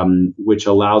 which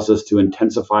allows us to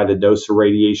intensify the dose of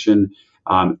radiation,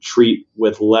 treat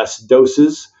with less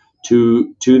doses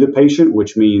to the patient,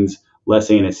 which means less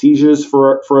anesthesias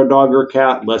for a dog or a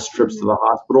cat, less trips to the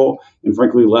hospital, and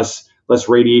frankly, less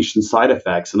radiation side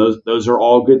effects. And those are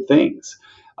all good things.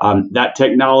 That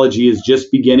technology is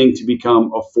just beginning to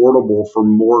become affordable for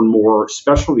more and more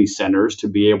specialty centers to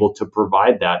be able to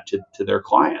provide that to their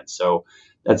clients. So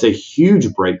that's a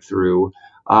huge breakthrough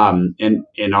in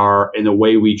the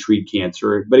way we treat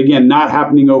cancer. But again, not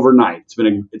happening overnight.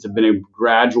 It's been a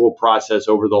gradual process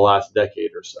over the last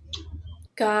decade or so.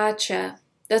 Gotcha.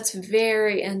 That's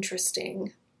very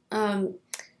interesting.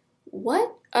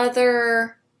 What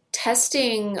other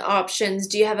testing options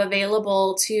do you have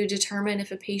available to determine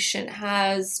if a patient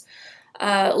has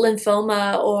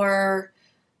lymphoma or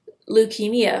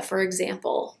leukemia, for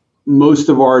example? Most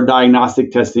of our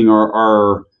diagnostic testing,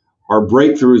 our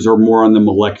breakthroughs are more on the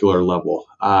molecular level.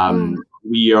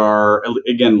 We are,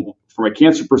 again, from a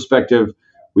cancer perspective,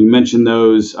 we mentioned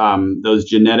those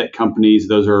genetic companies.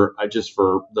 Those are, just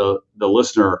for the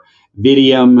listener,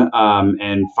 Vidium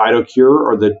and PhytoCure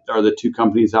are the 2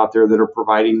 companies out there that are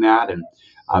providing that, and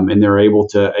they're able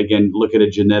to, again, look at a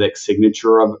genetic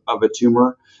signature of a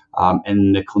tumor,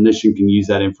 and the clinician can use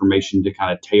that information to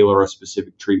kind of tailor a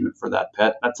specific treatment for that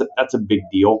pet. That's a big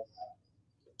deal.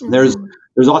 There's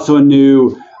also a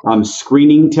new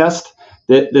screening test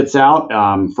that's out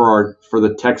for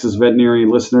the Texas veterinary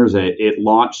listeners. It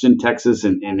launched in Texas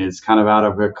and is kind of out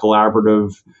of a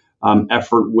collaborative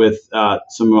effort with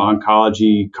some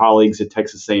oncology colleagues at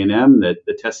Texas A&M. That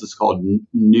the test is called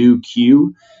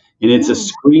Nu.Q, and it's a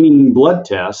screening blood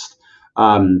test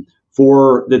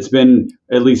that's been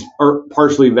at least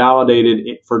partially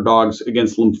validated for dogs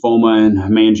against lymphoma and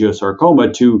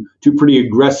hemangiosarcoma, two pretty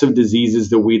aggressive diseases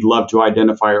that we'd love to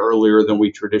identify earlier than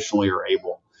we traditionally are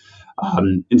able.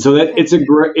 And so that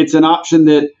it's an option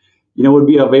that would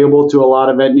be available to a lot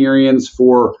of veterinarians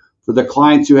for the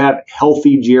clients who have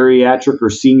healthy geriatric or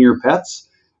senior pets.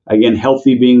 Again,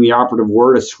 healthy being the operative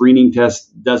word. A screening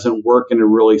test doesn't work in a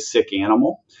really sick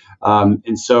animal.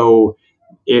 And so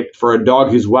for a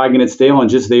dog who's wagging its tail and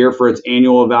just there for its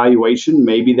annual evaluation,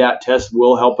 maybe that test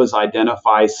will help us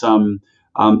identify some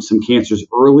cancers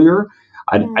earlier.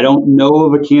 I don't know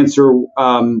of a cancer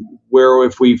where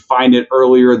if we find it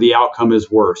earlier, the outcome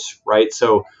is worse, right?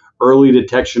 So early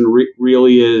detection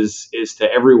really is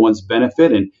to everyone's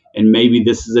benefit, and maybe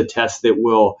this is a test that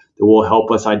will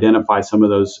help us identify some of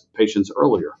those patients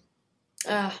earlier.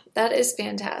 That is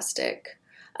fantastic.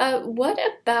 What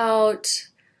about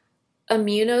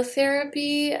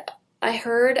immunotherapy? I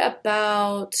heard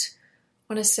about,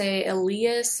 I want to say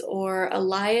Elias or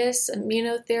Elias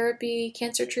immunotherapy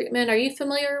cancer treatment. Are you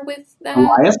familiar with that?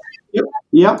 Elias? Yep.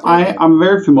 Yep. Yeah. I'm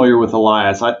very familiar with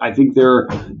Elias. I think they're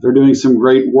doing some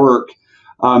great work.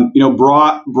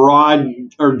 Broad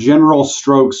or general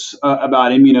strokes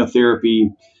about immunotherapy.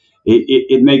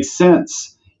 It makes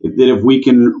sense that if we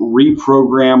can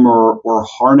reprogram or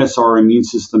harness our immune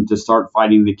system to start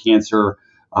fighting the cancer,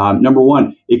 number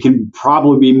one, it can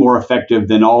probably be more effective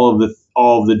than all of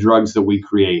the drugs that we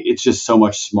create. It's just so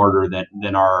much smarter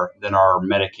than our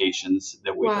medications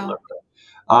that we Wow. deliver.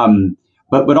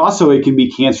 But also it can be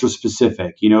cancer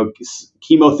specific.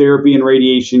 Chemotherapy and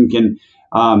radiation can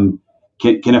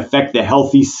affect the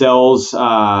healthy cells,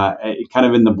 kind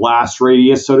of in the blast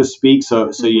radius, so to speak.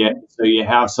 So you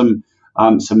have some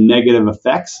negative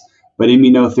effects, but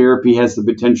immunotherapy has the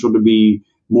potential to be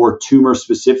more tumor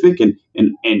specific and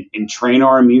train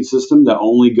our immune system to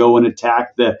only go and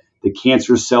attack the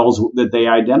cancer cells that they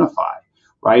identify,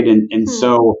 right? And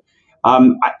so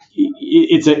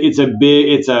it's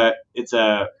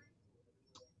a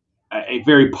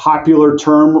very popular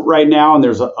term right now, and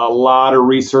there's a lot of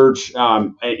research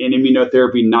in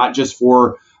immunotherapy, not just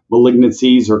for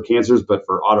malignancies or cancers, but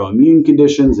for autoimmune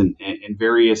conditions and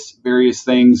various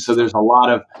things. So there's a lot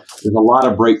of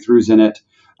breakthroughs in it,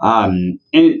 and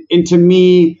to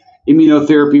me,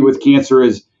 immunotherapy with cancer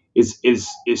is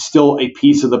still a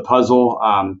piece of the puzzle.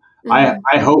 I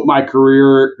hope my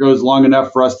career goes long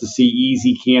enough for us to see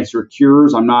easy cancer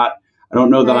cures. I don't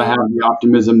know that I have the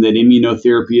optimism that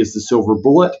immunotherapy is the silver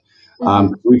bullet.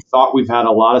 We've had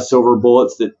a lot of silver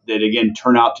bullets that again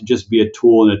turn out to just be a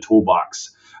tool in a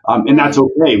toolbox, and that's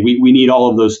okay. We need all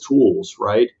of those tools,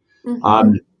 right?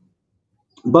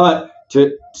 But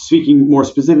speaking more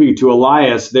specifically to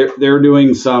Elias, they're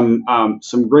doing some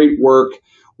great work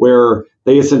where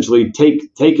they essentially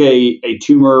take a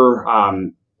tumor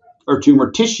or tumor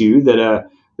tissue that a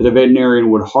veterinarian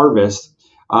would harvest.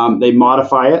 They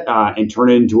modify it and turn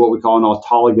it into what we call an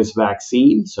autologous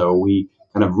vaccine. So we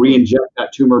kind of re-inject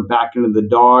that tumor back into the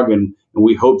dog, and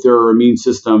we hope their immune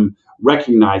system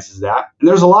recognizes that. And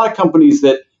there's a lot of companies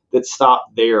that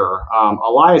stop there.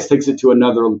 Elias takes it to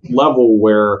another level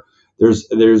where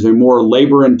there's a more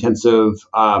labor-intensive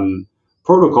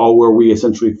protocol where we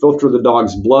essentially filter the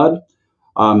dog's blood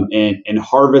and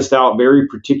harvest out very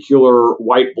particular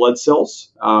white blood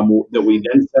cells that we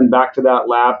then send back to that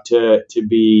lab to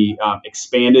be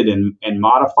expanded and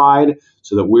modified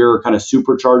so that we're kind of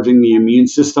supercharging the immune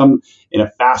system in a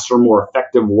faster, more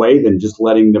effective way than just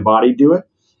letting the body do it.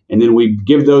 And then we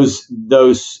give those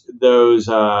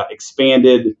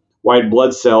expanded white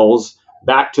blood cells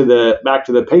back to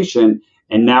the patient,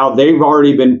 and now they've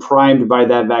already been primed by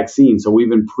that vaccine. So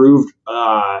we've improved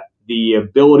the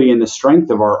ability and the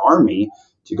strength of our army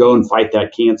to go and fight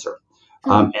that cancer.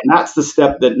 And that's the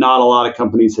step that not a lot of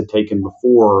companies had taken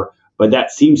before, but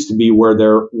that seems to be where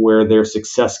their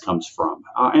success comes from.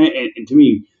 And to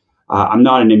me, I'm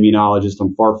not an immunologist.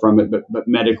 I'm far from it, but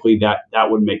medically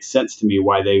that would make sense to me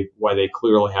why they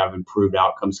clearly have improved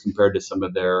outcomes compared to some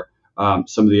of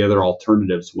the other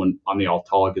alternatives when on the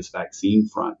autologous vaccine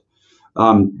front.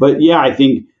 But yeah, I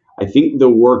think the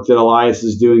work that Elias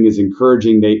is doing is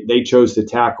encouraging. They chose to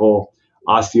tackle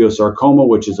osteosarcoma,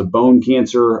 which is a bone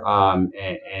cancer,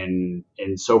 and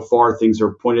so far things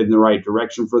are pointed in the right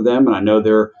direction for them. And I know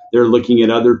they're looking at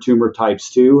other tumor types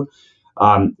too.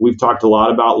 We've talked a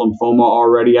lot about lymphoma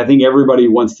already. I think everybody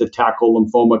wants to tackle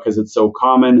lymphoma because it's so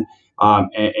common and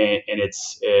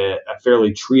it's a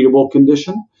fairly treatable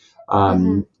condition.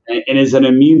 And as an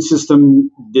immune system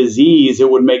disease, it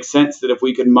would make sense that if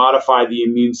we could modify the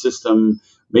immune system,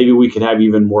 maybe we could have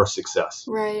even more success.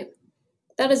 Right.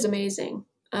 That is amazing.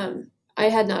 I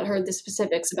had not heard the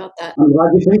specifics about that. I'm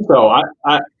glad you think so.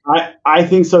 I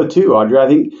think so too, Audrey. I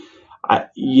think,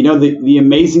 the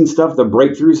amazing stuff, the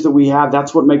breakthroughs that we have,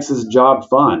 that's what makes this job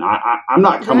fun. I'm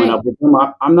not coming up with them.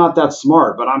 I'm not that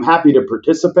smart, but I'm happy to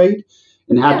participate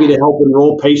and happy to help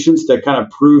enroll patients to kind of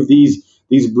prove these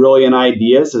brilliant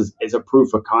ideas as a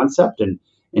proof of concept and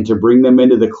to bring them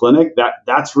into the clinic.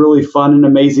 That's really fun and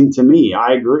amazing to me.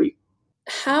 I agree.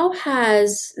 How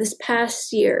has this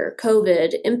past year,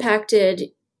 COVID,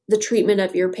 impacted the treatment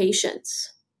of your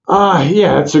patients?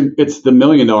 Yeah, it's the $1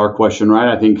 million question,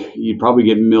 right? I think you'd probably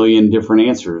get a million different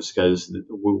answers because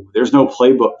there's no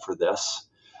playbook for this.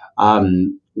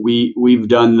 We've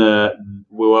done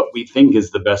what we think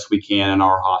is the best we can in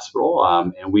our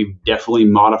hospital, and we've definitely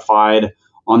modified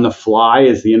on the fly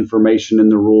as the information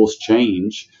and the rules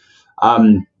change.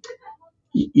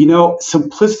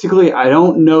 Simplistically, I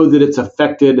don't know that it's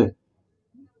affected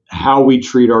how we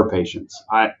treat our patients.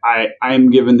 I am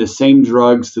given the same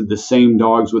drugs to the same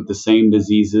dogs with the same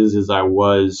diseases as I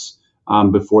was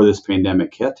before this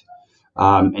pandemic hit.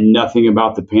 And nothing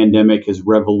about the pandemic has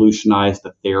revolutionized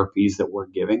the therapies that we're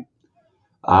giving.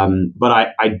 But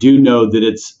I do know that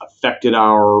it's affected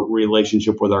our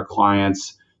relationship with our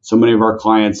clients. So many of our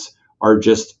clients are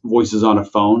just voices on a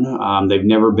phone. They've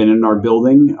never been in our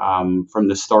building from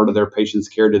the start of their patient's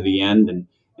care to the end, and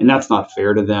that's not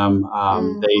fair to them.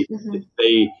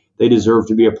 They deserve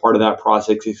to be a part of that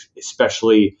process,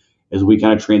 especially as we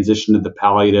kind of transition to the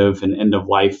palliative and end of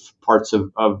life parts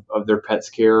of their pet's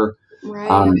care.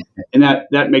 Right. And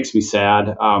that makes me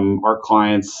sad. Our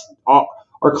clients,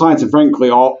 and frankly,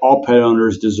 all pet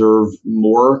owners deserve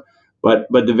more. But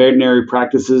the veterinary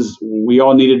practices, we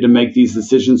all needed to make these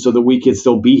decisions so that we could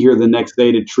still be here the next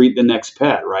day to treat the next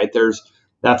pet. Right?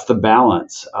 That's the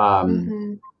balance.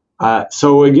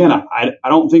 So again, I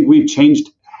don't think we've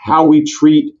changed how we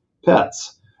treat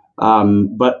pets,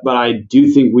 but I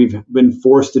do think we've been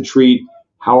forced to treat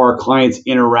how our clients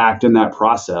interact in that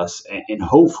process, and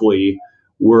hopefully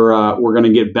we're going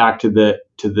to get back to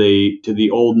the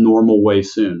old normal way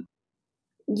soon.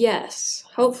 Yes,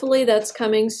 hopefully that's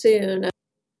coming soon.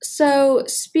 So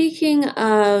speaking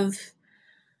of,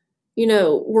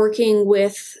 working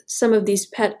with some of these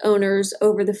pet owners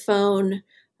over the phone,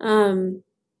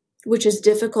 which is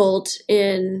difficult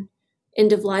in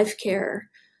end-of-life care,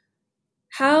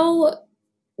 how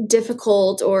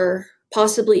difficult or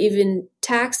possibly even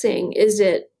taxing is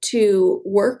it to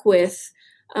work with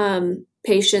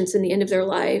patients in the end of their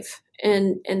life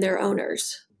and their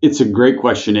owners? It's a great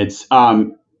question. It's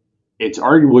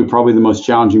arguably probably the most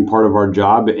challenging part of our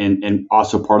job and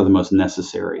also part of the most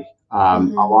necessary. A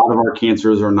lot of our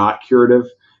cancers are not curative,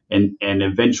 and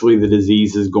eventually the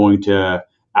disease is going to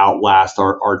outlast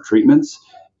our treatments.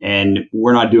 And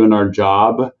we're not doing our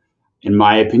job, in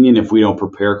my opinion, if we don't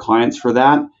prepare clients for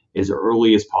that as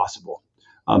early as possible.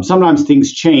 Sometimes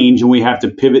things change and we have to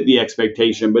pivot the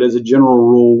expectation, but as a general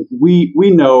rule, we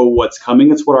know what's coming.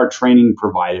 It's what our training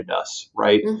provided us,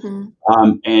 right?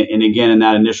 And again, in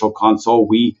that initial consult,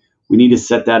 we need to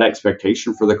set that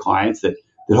expectation for the clients that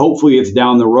hopefully it's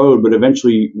down the road, but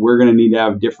eventually we're going to need to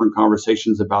have different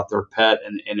conversations about their pet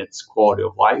and its quality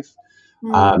of life.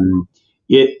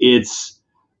 It's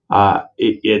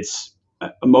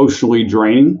emotionally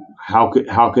draining. How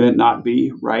could it not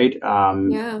be, right?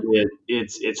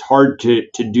 It's hard to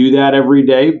do that every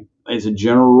day. As a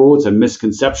general rule, it's a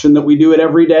misconception that we do it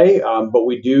every day, but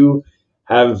we do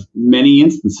have many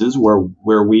instances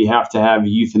where we have to have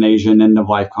euthanasia and end of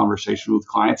life conversations with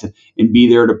clients and be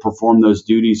there to perform those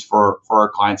duties for our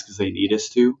clients because they need us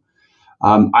to.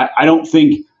 I don't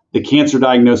think the cancer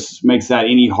diagnosis makes that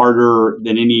any harder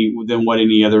than what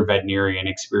any other veterinarian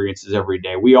experiences every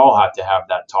day. We all have to have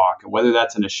that talk, and whether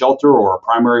that's in a shelter or a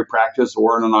primary practice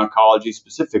or in an oncology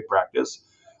specific practice,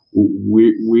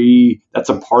 that's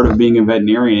a part of being a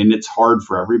veterinarian, and it's hard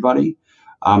for everybody.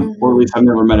 Or at least I've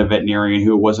never met a veterinarian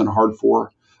who it wasn't hard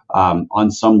for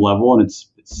on some level, and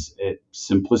it's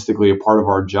simplistically a part of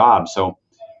our job. So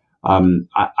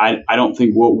I don't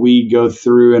think what we go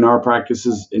through in our practice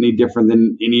is any different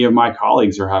than any of my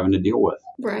colleagues are having to deal with.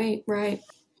 Right.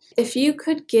 If you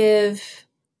could give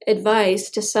advice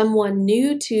to someone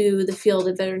new to the field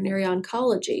of veterinary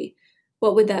oncology,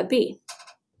 what would that be?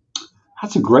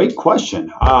 That's a great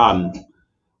question. I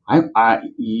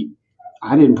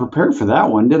didn't prepare for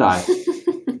that one, did I?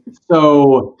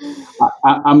 So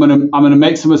I'm gonna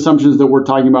make some assumptions that we're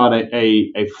talking about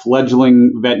a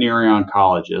fledgling veterinary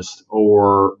oncologist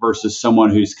or versus someone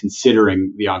who's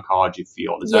considering the oncology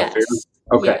field. Is that fair?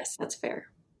 Okay. Yes, that's fair.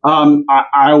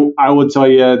 I would tell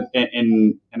you,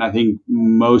 and I think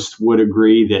most would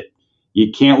agree that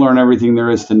you can't learn everything there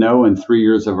is to know in 3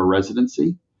 years of a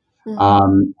residency.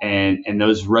 And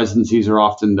those residencies are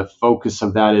often the focus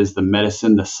of that is the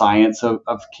medicine, the science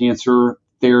of cancer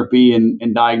therapy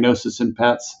and diagnosis in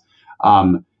pets.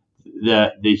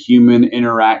 The human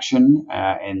interaction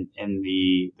and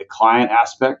the client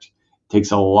aspect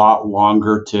takes a lot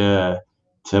longer to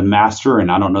master,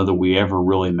 and I don't know that we ever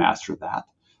really master that.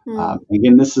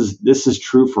 Again, this is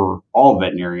true for all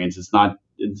veterinarians. It's not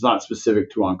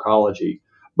specific to oncology,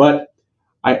 but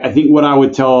I think what I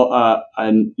would tell a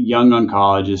young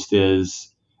oncologist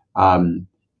is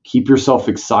keep yourself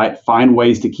excited. Find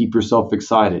ways to keep yourself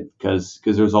excited because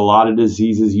there's a lot of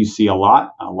diseases you see a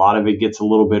lot. A lot of it gets a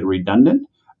little bit redundant.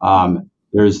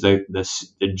 There's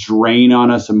the drain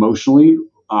on us emotionally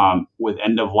with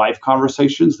end of life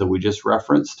conversations that we just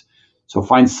referenced. So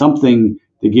find something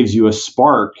that gives you a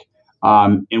spark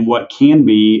in what can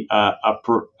be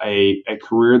a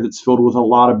career that's filled with a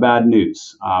lot of bad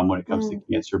news when it comes to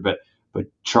cancer. But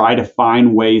try to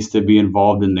find ways to be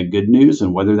involved in the good news,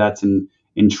 and whether that's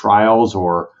in trials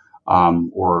or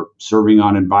serving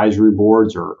on advisory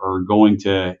boards or going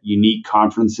to unique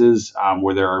conferences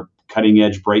where there are cutting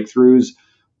edge breakthroughs,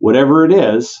 whatever it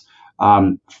is,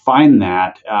 find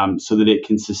that so that it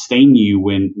can sustain you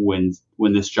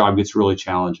when this job gets really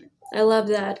challenging. I love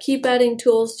that. Keep adding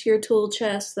tools to your tool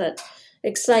chest that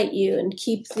excite you and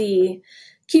keep the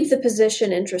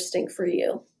position interesting for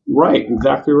you. Right,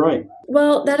 exactly right.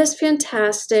 Well, that is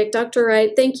fantastic. Dr.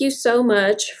 Wright, thank you so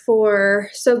much for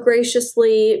so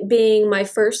graciously being my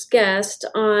first guest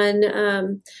on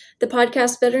the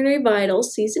podcast Veterinary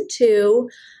Vitals Season 2.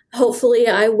 Hopefully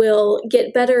I will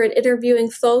get better at interviewing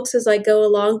folks as I go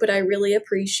along, but I really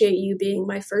appreciate you being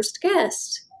my first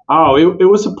guest. Oh, it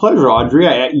was a pleasure, Audrey.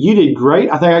 You did great.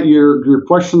 I think your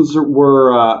questions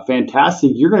were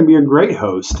fantastic. You're going to be a great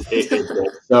host.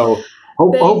 So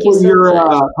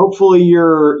hopefully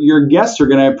your guests are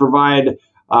going to provide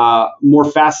more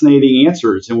fascinating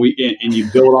answers, and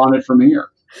you build on it from here.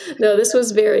 No, this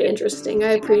was very interesting.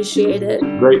 I appreciate it.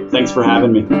 Great. Thanks for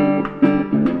having me.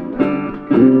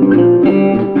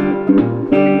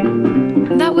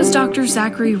 That was Dr.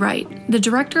 Zachary Wright, the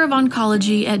Director of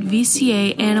Oncology at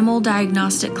VCA Animal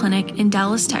Diagnostic Clinic in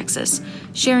Dallas, Texas,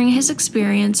 sharing his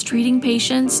experience treating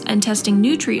patients and testing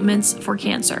new treatments for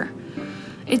cancer.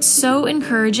 It's so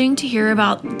encouraging to hear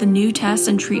about the new tests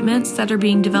and treatments that are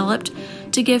being developed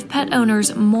to give pet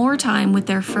owners more time with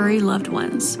their furry loved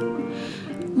ones.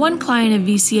 One client of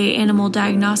VCA Animal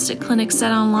Diagnostic Clinic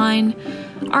said online,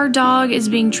 "Our dog is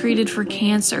being treated for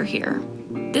cancer here.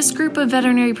 This group of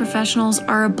veterinary professionals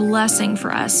are a blessing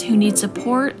for us who need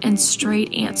support and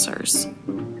straight answers."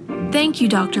 Thank you,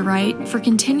 Dr. Wright, for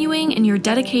continuing in your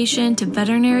dedication to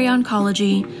veterinary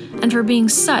oncology and for being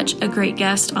such a great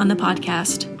guest on the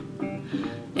podcast.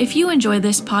 If you enjoy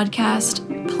this podcast,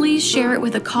 please share it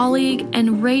with a colleague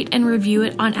and rate and review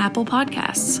it on Apple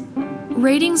Podcasts.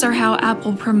 Ratings are how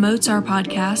Apple promotes our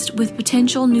podcast with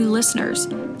potential new listeners,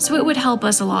 so it would help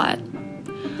us a lot.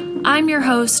 I'm your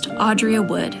host, Audrey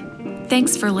Wood.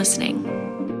 Thanks for listening.